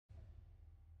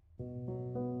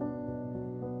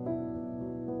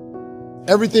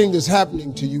Everything that's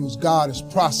happening to you is God is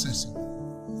processing.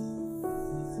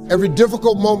 Every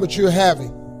difficult moment you're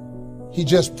having, He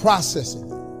just processing.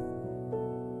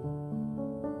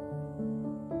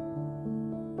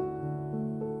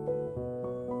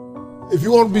 If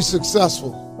you want to be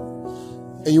successful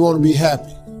and you want to be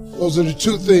happy, those are the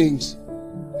two things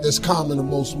that's common to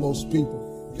most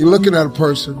people. You're looking at a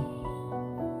person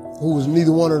who was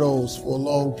neither one of those for a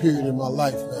long period in my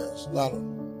life, man. It's a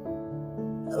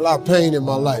lot of pain in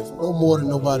my life. No more than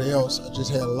nobody else. I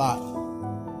just had a lot.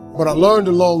 But I learned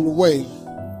along the way,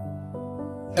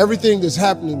 everything that's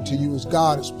happening to you is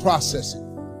God is processing.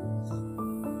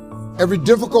 Every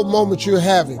difficult moment you're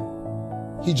having,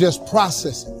 He just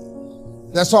processing.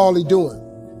 That's all He's doing.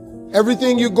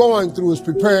 Everything you're going through is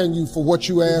preparing you for what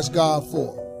you ask God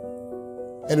for.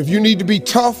 And if you need to be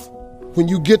tough when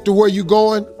you get to where you're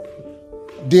going,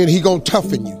 then He gonna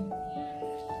toughen you.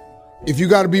 If you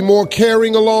got to be more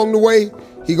caring along the way,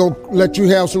 He gonna let you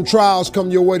have some trials come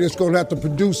your way that's gonna have to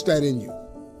produce that in you.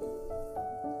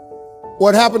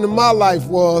 What happened in my life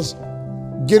was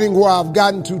getting where I've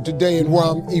gotten to today and where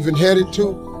I'm even headed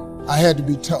to, I had to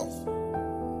be tough.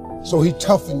 So He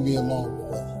toughened me along the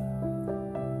way.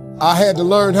 I had to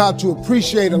learn how to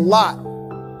appreciate a lot,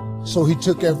 so He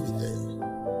took everything.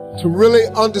 To really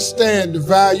understand the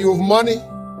value of money,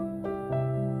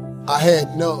 I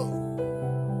had none.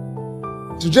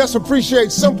 To just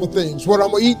appreciate simple things, what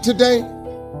I'm gonna eat today,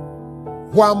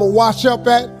 where I'm gonna wash up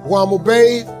at, where I'm gonna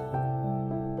bathe.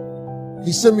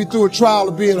 He sent me through a trial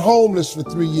of being homeless for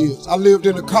 3 years. I lived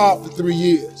in a car for 3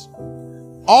 years.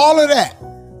 All of that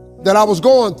I was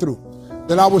going through,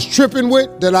 that I was tripping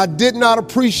with, that I did not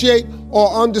appreciate or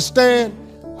understand,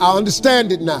 I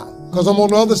understand it now, because I'm on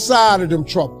the other side of them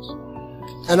troubles.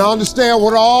 And I understand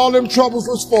what all them troubles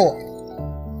was for.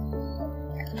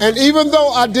 And even though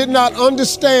I did not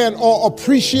understand or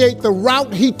appreciate the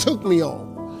route He took me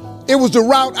on, it was the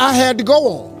route I had to go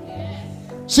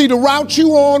on. See, the route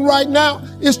you on right now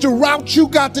is the route you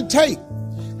got to take.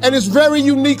 And it's very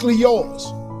uniquely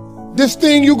yours. This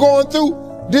thing you going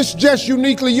through, this just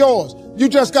uniquely yours. You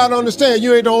just got to understand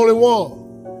you ain't the only one.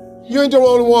 You ain't the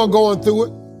only one going through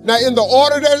it. Now, in the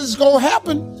order that it's going to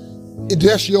happen,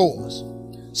 that's yours.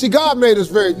 See, God made us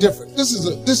very different.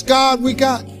 This God we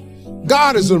got,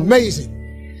 God is amazing.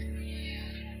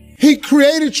 He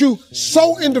created you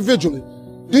so individually.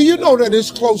 Do you know that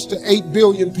it's close to 8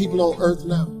 billion people on earth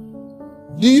now?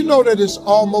 Do you know that it's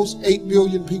almost 8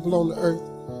 billion people on the earth?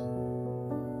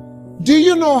 Do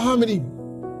you know how many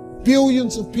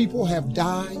billions of people have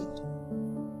died?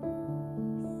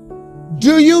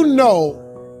 Do you know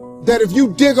that if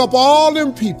you dig up all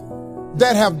them people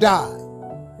that have died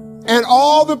and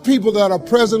all the people that are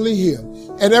presently here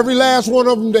and every last one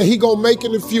of them that He gonna make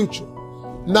in the future,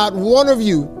 not one of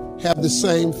you have the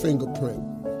same fingerprint?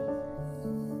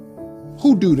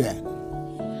 Who do that?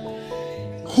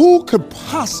 Who could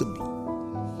possibly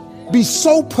be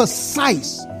so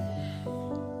precise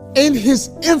in His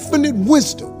infinite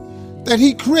wisdom that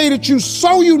He created you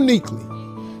so uniquely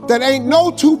that ain't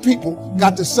no two people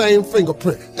got the same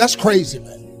fingerprint? That's crazy,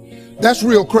 man. That's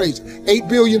real crazy. 8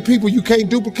 billion people, you can't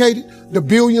duplicate it. The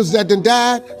billions that done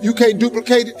died, you can't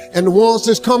duplicate it. And the ones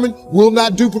that's coming will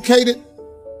not duplicate it.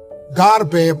 God a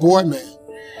bad boy, man.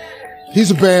 He's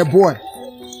a bad boy.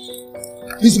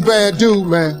 He's a bad dude,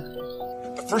 man.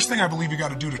 The first thing I believe you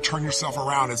got to do to turn yourself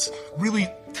around is really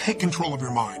take control of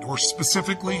your mind, or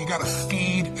specifically, you got to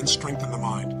feed and strengthen the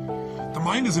mind. The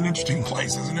mind is an interesting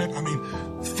place, isn't it? I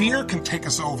mean, fear can take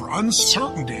us over.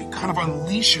 Uncertainty kind of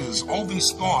unleashes all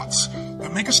these thoughts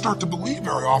that make us start to believe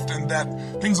very often that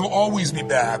things will always be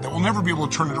bad, that we'll never be able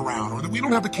to turn it around, or that we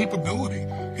don't have the capability.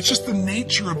 It's just the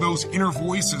nature of those inner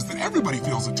voices that everybody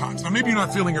feels at times. Now, maybe you're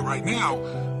not feeling it right now,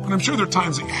 but I'm sure there are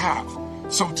times that you have.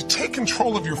 So to take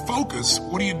control of your focus,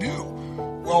 what do?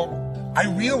 Well, I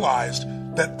realized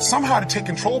that somehow to take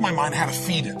control of my mind, I had to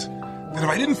feed it. That if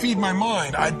I didn't feed my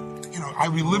mind, I'd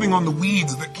be living on the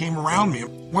weeds that came around me.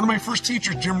 One of my first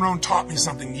teachers, Jim Rohn, taught me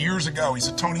something years ago. He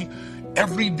said, Tony,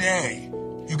 every day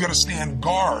you got to stand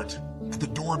guard at the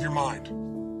door of your mind.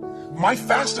 My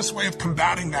fastest way of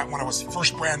combating that when I was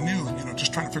first brand new,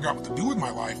 just trying to figure out what to do with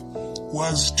my life,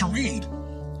 was to read.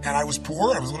 And I was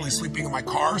poor. I was literally sleeping in my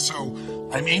car. So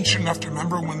I'm ancient enough to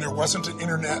remember when there wasn't an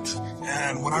internet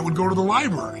and when I would go to the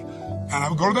library. And I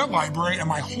would go to that library and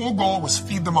my whole goal was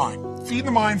feed the mind. Feed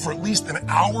the mind for at least an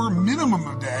hour minimum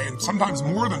a day, and sometimes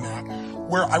more than that,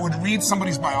 where I would read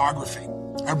somebody's biography.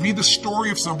 I'd read the story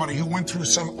of somebody who went through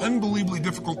some unbelievably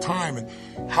difficult time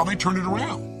and how they turned it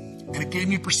around. And it gave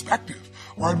me perspective.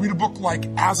 Or I'd read a book like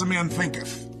As a Man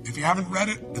Thinketh. If you haven't read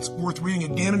it, it's worth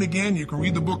reading again and again. You can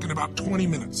read the book in about 20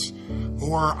 minutes.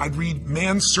 Or I'd read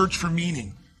Man's Search for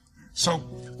Meaning. So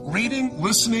reading,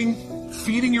 listening,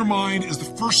 feeding your mind is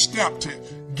the first step to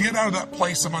get out of that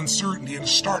place of uncertainty and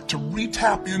start to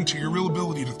re-tap into your real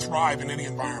ability to thrive in any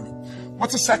environment.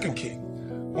 What's the second key?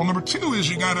 Well, number 2 is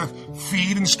you got to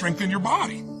feed and strengthen your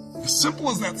body. As simple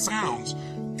as that sounds,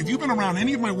 if you've been around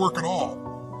any of my work at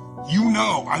all, you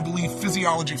know I believe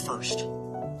physiology first.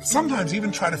 Sometimes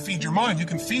even try to feed your mind. You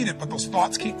can feed it, but those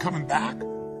thoughts keep coming back.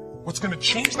 What's going to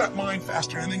change that mind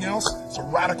faster than anything else is a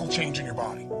radical change in your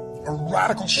body, a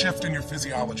radical shift in your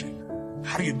physiology.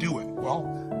 How do you do it?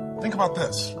 Well, think about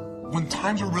this. When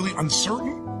times are really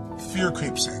uncertain, fear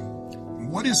creeps in.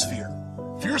 And what is fear?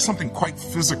 Fear is something quite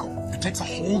physical. It takes a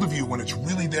hold of you when it's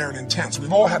really there and intense.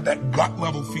 We've all had that gut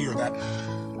level fear,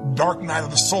 that dark night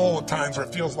of the soul at times where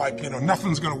it feels like,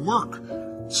 nothing's going to work.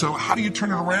 So how do you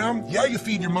turn it around? Yeah, you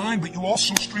feed your mind, but you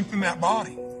also strengthen that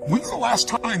body. When's the last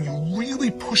time you really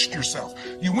pushed yourself?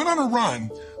 You went on a run,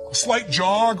 a slight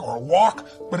jog or a walk,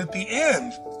 but at the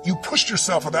end, you pushed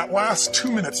yourself for that last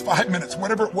 2 minutes, 5 minutes,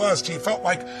 whatever it was, till you felt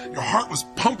like your heart was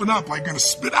pumping up, like going to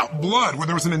spit out blood, where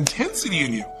there was an intensity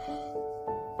in you.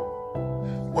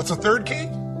 What's the third key?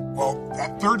 Well,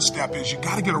 that third step is you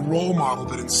got to get a role model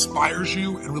that inspires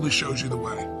you and really shows you the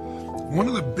way. One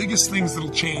of the biggest things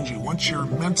that'll change you once you're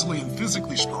mentally and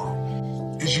physically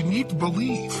strong is you need to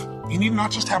believe. You need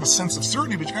not just have a sense of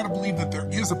certainty, but you got to believe that there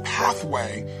is a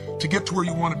pathway to get to where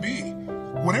you want to be.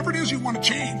 Whatever it is you want to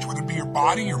change, whether it be your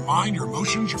body, your mind, your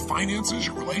emotions, your finances,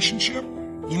 your relationship,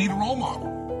 you need a role model.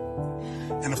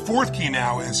 And the fourth key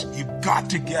now is you've got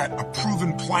to get a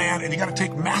proven plan, and you got to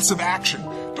take massive action.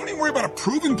 Don't even worry about a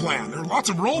proven plan. There are lots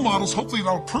of role models. Hopefully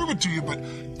they'll prove it to you, but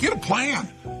get a plan.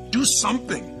 Do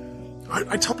something.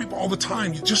 I tell people all the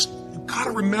time, you got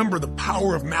to remember the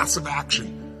power of massive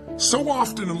action. So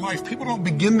often in life, people don't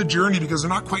begin the journey because they're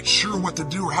not quite sure what to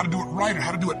do or how to do it right or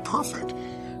how to do it perfect.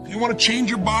 If you want to change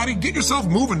your body, get yourself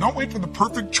moving. Don't wait for the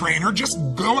perfect trainer. Just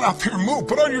go out there and move.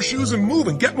 Put on your shoes and move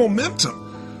and get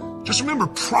momentum. Just remember,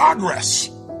 progress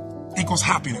equals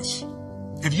happiness.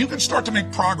 If you can start to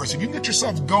make progress, if you can get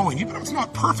yourself going, even if it's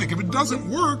not perfect, if it doesn't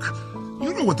work,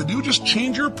 you know what to do. Just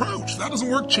change your approach. If that doesn't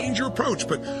work, change your approach.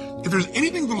 But if there's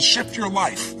anything that'll shift your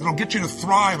life, that'll get you to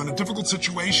thrive in a difficult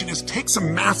situation, is take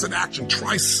some massive action.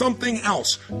 Try something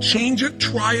else. Change it,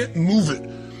 try it, move it.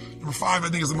 Number 5, I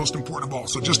think, is the most important of all.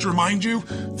 So just to remind you,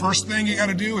 first thing you got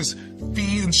to do is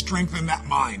feed and strengthen that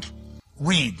mind.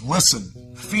 Read,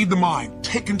 listen, feed the mind.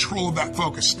 Take control of that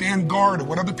focus. Stand guard at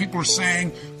what other people are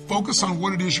saying. Focus on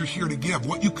what it is you're here to give,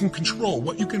 what you can control,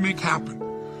 what you can make happen.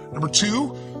 Number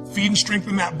 2, feed and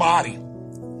strengthen that body.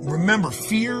 Remember,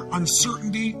 fear,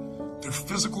 uncertainty, they're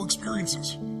physical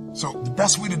experiences. So the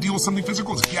best way to deal with something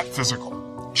physical is get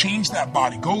physical. Change that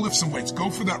body. Go lift some weights. Go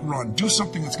for that run. Do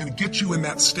something that's going to get you in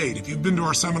that state. If you've been to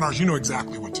our seminars, you know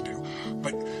exactly what to do.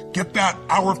 But get that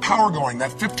hour of power going,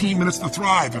 that 15 minutes to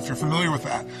thrive, if you're familiar with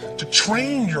that, to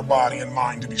train your body and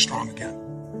mind to be strong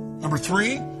again. Number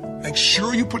 3, make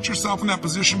sure you put yourself in that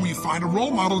position where you find a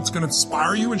role model that's going to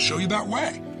inspire you and show you that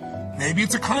way. Maybe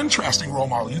it's a contrasting role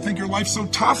model. You think your life's so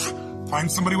tough? Find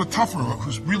somebody with tougher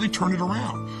who's really turned it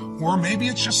around. Or maybe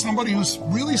it's just somebody who's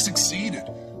really succeeded,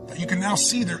 that you can now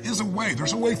see there is a way.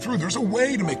 There's a way through. There's a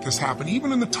way to make this happen,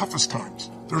 even in the toughest times.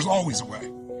 There's always a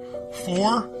way.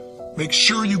 4, make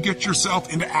sure you get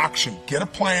yourself into action. Get a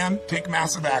plan. Take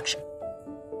massive action.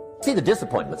 See, the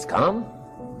disappointments come.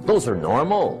 Those are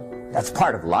normal. That's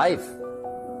part of life.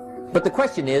 But the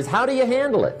question is, how do you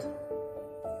handle it?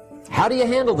 How do you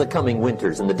handle the coming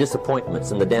winters and the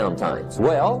disappointments and the downtimes?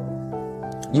 Well,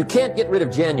 you can't get rid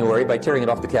of January by tearing it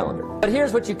off the calendar. But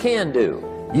here's what you can do.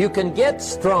 You can get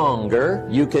stronger,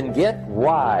 you can get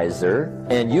wiser,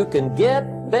 and you can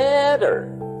get better.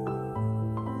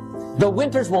 The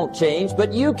winters won't change,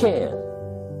 but you can.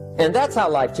 And that's how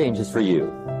life changes for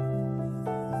you.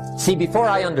 See, before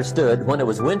I understood, when it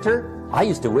was winter, I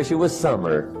used to wish it was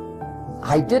summer.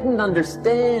 I didn't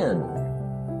understand.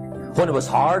 When it was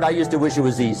hard, I used to wish it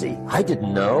was easy. I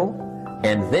didn't know.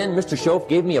 And then Mr. Schoaf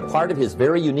gave me a part of his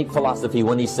very unique philosophy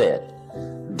when he said,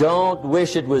 "Don't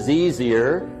wish it was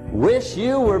easier, wish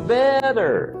you were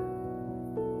better."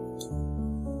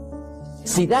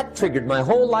 See, that triggered my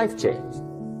whole life change.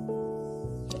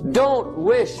 Don't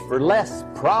wish for less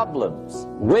problems,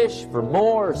 wish for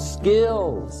more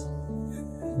skills.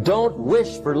 Don't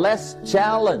wish for less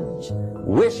challenge,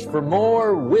 wish for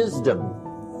more wisdom.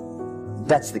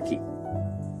 That's the key.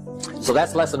 So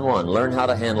that's lesson 1, learn how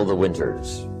to handle the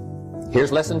winters.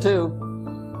 Here's lesson 2,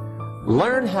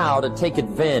 learn how to take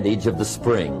advantage of the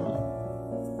spring.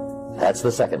 That's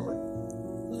the second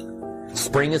one.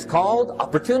 Spring is called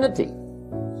opportunity.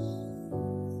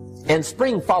 And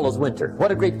spring follows winter.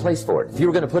 What a great place for it. If you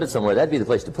were going to put it somewhere, that'd be the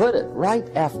place to put it, right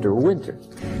after winter.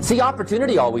 See,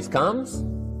 opportunity always comes.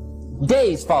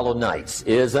 Days follow nights.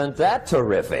 Isn't that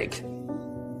terrific?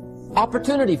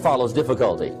 Opportunity follows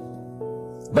difficulty.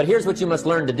 But here's what you must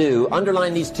learn to do.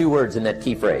 Underline these two words in that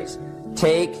key phrase.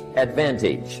 Take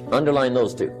advantage. Underline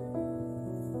those two.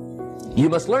 You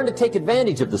must learn to take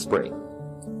advantage of the spring.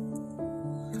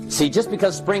 See, just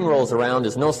because spring rolls around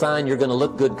is no sign you're going to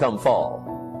look good come fall.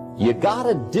 You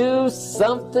gotta do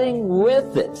something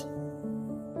with it.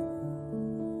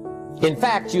 In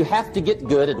fact, you have to get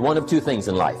good at one of two things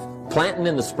in life. Planting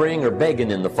in the spring or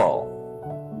begging in the fall.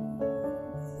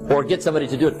 Or get somebody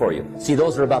to do it for you. See,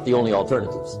 those are about the only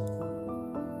alternatives.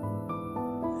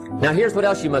 Now here's what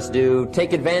else you must do.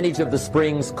 Take advantage of the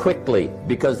springs quickly,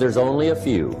 because there's only a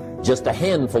few. Just a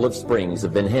handful of springs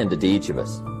have been handed to each of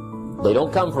us. They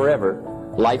don't come forever.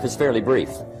 Life is fairly brief.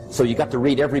 So you got to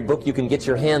read every book you can get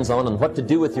your hands on what to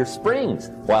do with your springs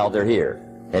while they're here.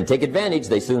 And take advantage,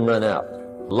 they soon run out.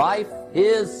 Life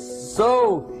is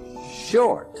so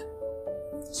short.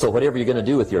 So whatever you're going to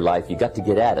do with your life, you got to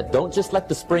get at it. Don't just let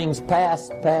the springs pass.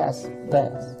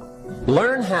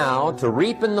 Learn how to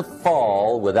reap in the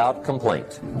fall without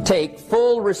complaint. Take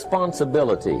full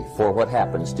responsibility for what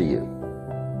happens to you.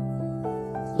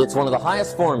 It's one of the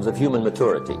highest forms of human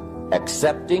maturity,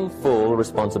 accepting full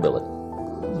responsibility.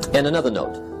 And another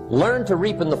note, learn to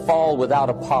reap in the fall without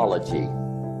apology.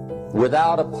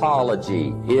 Without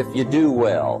apology if you do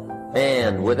well,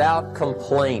 and without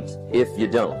complaint if you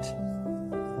don't.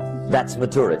 That's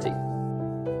maturity.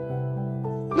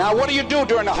 Now, what do you do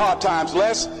during the hard times,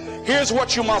 Les? Here's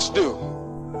what you must do.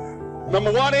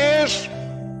 Number one is,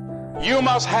 you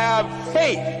must have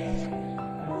faith.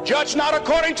 Judge not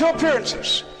according to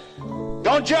appearances.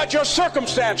 Don't judge your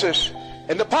circumstances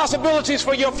and the possibilities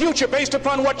for your future based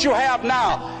upon what you have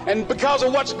now and because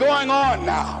of what's going on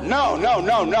now. No.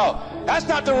 That's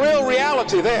not the real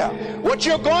reality there. What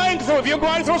you're going through, if you're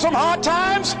going through some hard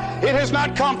times, it has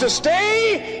not come to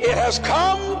stay, it has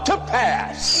come to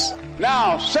pass.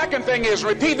 Now, second thing is,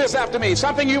 repeat this after me,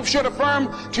 something you should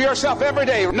affirm to yourself every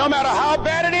day. No matter how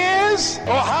bad it is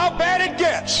or how bad it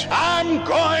gets, I'm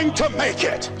going to make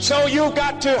it. So you've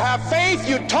got to have faith.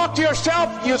 You talk to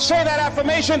yourself. You say that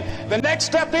affirmation. The next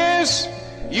step is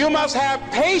you must have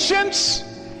patience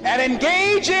and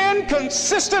engage in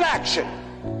consistent action.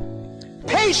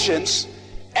 Patience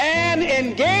and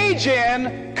engage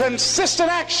in consistent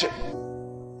action.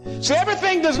 See,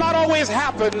 everything does not always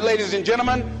happen, ladies and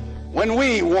gentlemen, when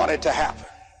we want it to happen.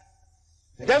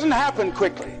 It doesn't happen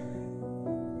quickly.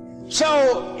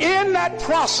 So in that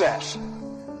process,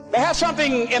 they have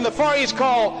something in the Far East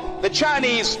called the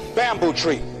Chinese bamboo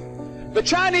tree. The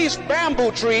Chinese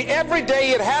bamboo tree, every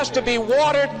day it has to be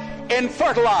watered and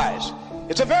fertilized.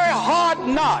 It's a very hard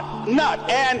nut,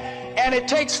 and it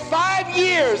takes 5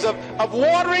 years of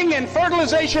watering and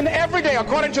fertilization every day,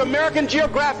 according to American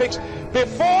Geographics,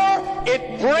 before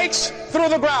it breaks through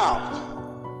the ground.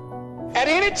 At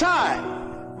any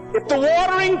time, if the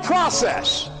watering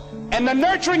process and the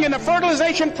nurturing and the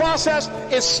fertilization process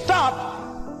is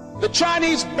stopped, the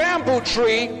Chinese bamboo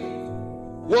tree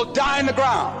will die in the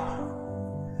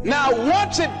ground. Now,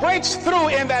 once it breaks through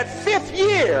in that 5th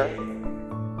year,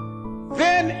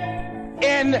 then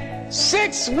in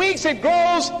 6 weeks it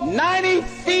grows 90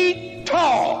 feet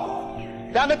tall.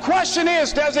 Now the question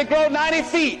is, does it grow 90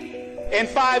 feet in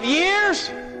 5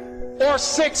 years or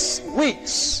 6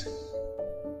 weeks?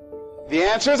 The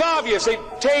answer is obvious. It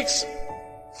takes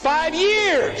 5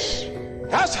 years.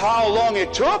 That's how long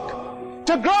it took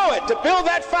to grow it, to build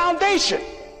that foundation,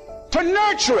 to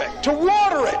nurture it, to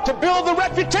water it, to build the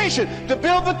reputation, to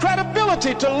build the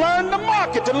credibility, to learn the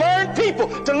market, to learn people,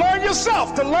 to learn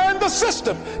yourself, to learn the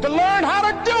system, to learn how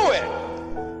to do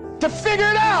it, to figure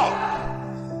it out.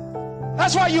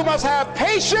 That's why you must have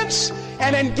patience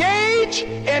and engage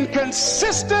in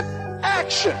consistent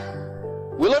action.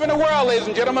 We live in a world, ladies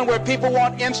and gentlemen, where people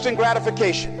want instant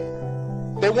gratification.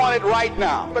 They want it right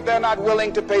now, but they're not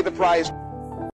willing to pay the price.